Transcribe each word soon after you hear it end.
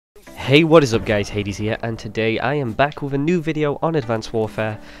Hey, what is up guys, Hades here, and today I am back with a new video on Advanced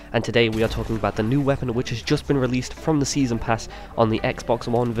Warfare, and today we are talking about the new weapon which has just been released from the Season Pass on the Xbox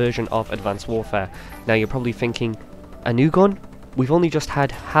One version of Advanced Warfare. Now you're probably thinking, a new gun? We've only just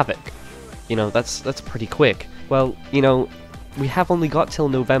had Havoc. You know, that's pretty quick. Well, you know, we have only got till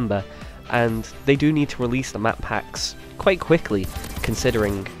November, and they do need to release the map packs quite quickly,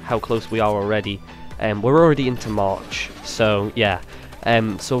 considering how close we are already. We're already into March, so yeah.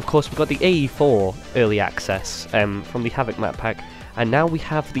 So of course we've got the AE4 early access from the Havoc map pack, and now we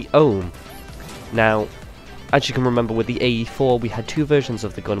have the Ohm. Now, as you can remember, with the AE4 we had two versions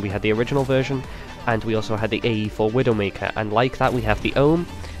of the gun. We had the original version, and we also had the AE4 Widowmaker, and like that we have the Ohm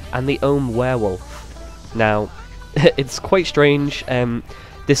and the Ohm Werewolf. Now, it's quite strange.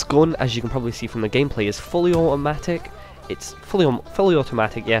 This gun, as you can probably see from the gameplay, is fully automatic. It's fully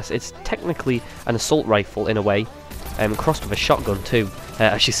automatic, yes. It's technically an assault rifle in a way. Crossed with a shotgun too,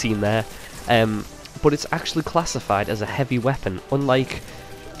 as you've seen there, but it's actually classified as a heavy weapon, unlike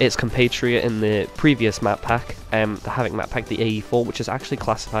its compatriot in the previous map pack, the Havoc map pack, the AE4, which is actually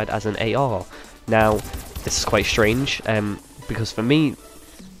classified as an AR. Now, this is quite strange, because for me,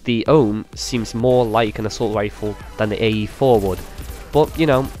 the Ohm seems more like an assault rifle than the AE4 would, but you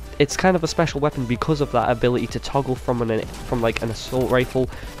know, it's kind of a special weapon because of that ability to toggle from like an assault rifle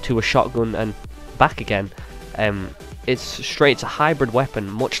to a shotgun and back again. It's a hybrid weapon,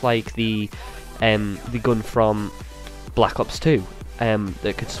 much like the gun from Black Ops 2,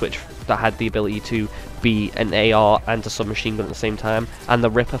 that could switch, that had the ability to be an AR and a submachine gun at the same time, and the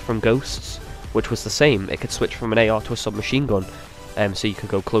Ripper from Ghosts, which was the same. It could switch from an AR to a submachine gun, so you could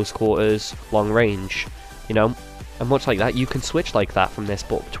go close quarters, long range, you know, and much like that, you can switch like that from this,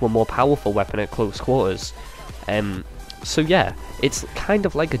 but to a more powerful weapon at close quarters. So yeah, it's kind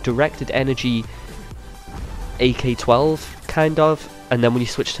of like a directed energy AK-12 kind of, and then when you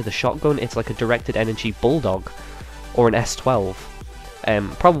switch to the shotgun it's like a directed energy Bulldog or an S12,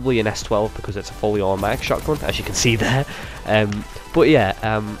 probably an S12 because it's a fully automatic shotgun, as you can see there. But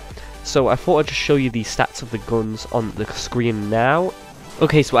yeah, so I thought I'd just show you the stats of the guns on the screen now.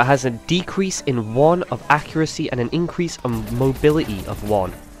 Okay, so it has a decrease in 1 of accuracy and an increase of mobility of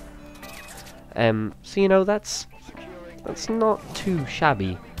 1. So you know, that's not too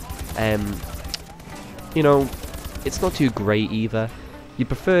shabby. You know, it's not too great either. You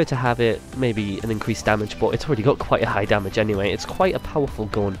prefer to have it maybe an increased damage, but it's already got quite a high damage anyway. It's quite a powerful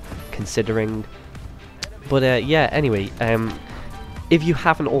gun, considering. But yeah, anyway, if you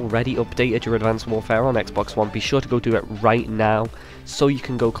haven't already updated your Advanced Warfare on Xbox One, be sure to go do it right now, so you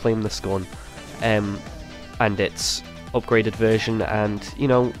can go claim this gun, and its upgraded version, and, you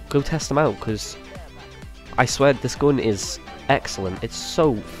know, go test them out, because I swear this gun is excellent. It's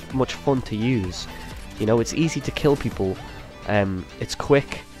so much fun to use. You know, it's easy to kill people, it's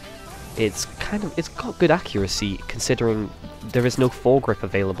quick, it's got good accuracy, considering there is no foregrip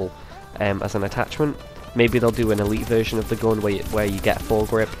available as an attachment. Maybe they'll do an elite version of the gun where you get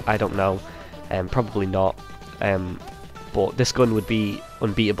foregrip, I don't know, probably not, but this gun would be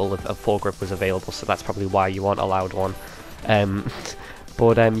unbeatable if a foregrip was available, so that's probably why you aren't allowed one.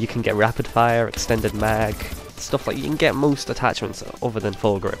 But you can get rapid fire, extended mag, stuff like, you can get most attachments other than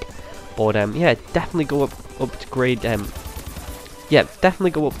foregrip. But yeah, definitely go upgrade. Yeah,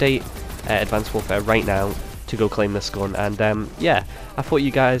 definitely go update Advanced Warfare right now to go claim this gun. And yeah, I thought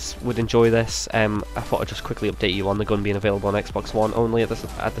you guys would enjoy this. I thought I'd just quickly update you on the gun being available on Xbox One only at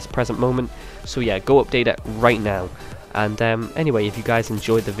this present moment. So yeah, go update it right now. And anyway, if you guys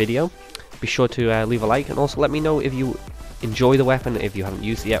enjoyed the video, be sure to leave a like, and also let me know if you enjoy the weapon, if you haven't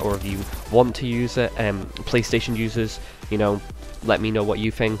used it yet, or if you want to use it. PlayStation users, you know, let me know what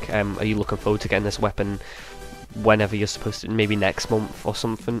you think. Are you looking forward to getting this weapon whenever you're supposed to, maybe next month or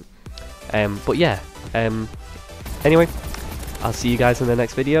something? But yeah, anyway, I'll see you guys in the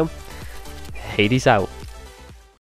next video. Hades out.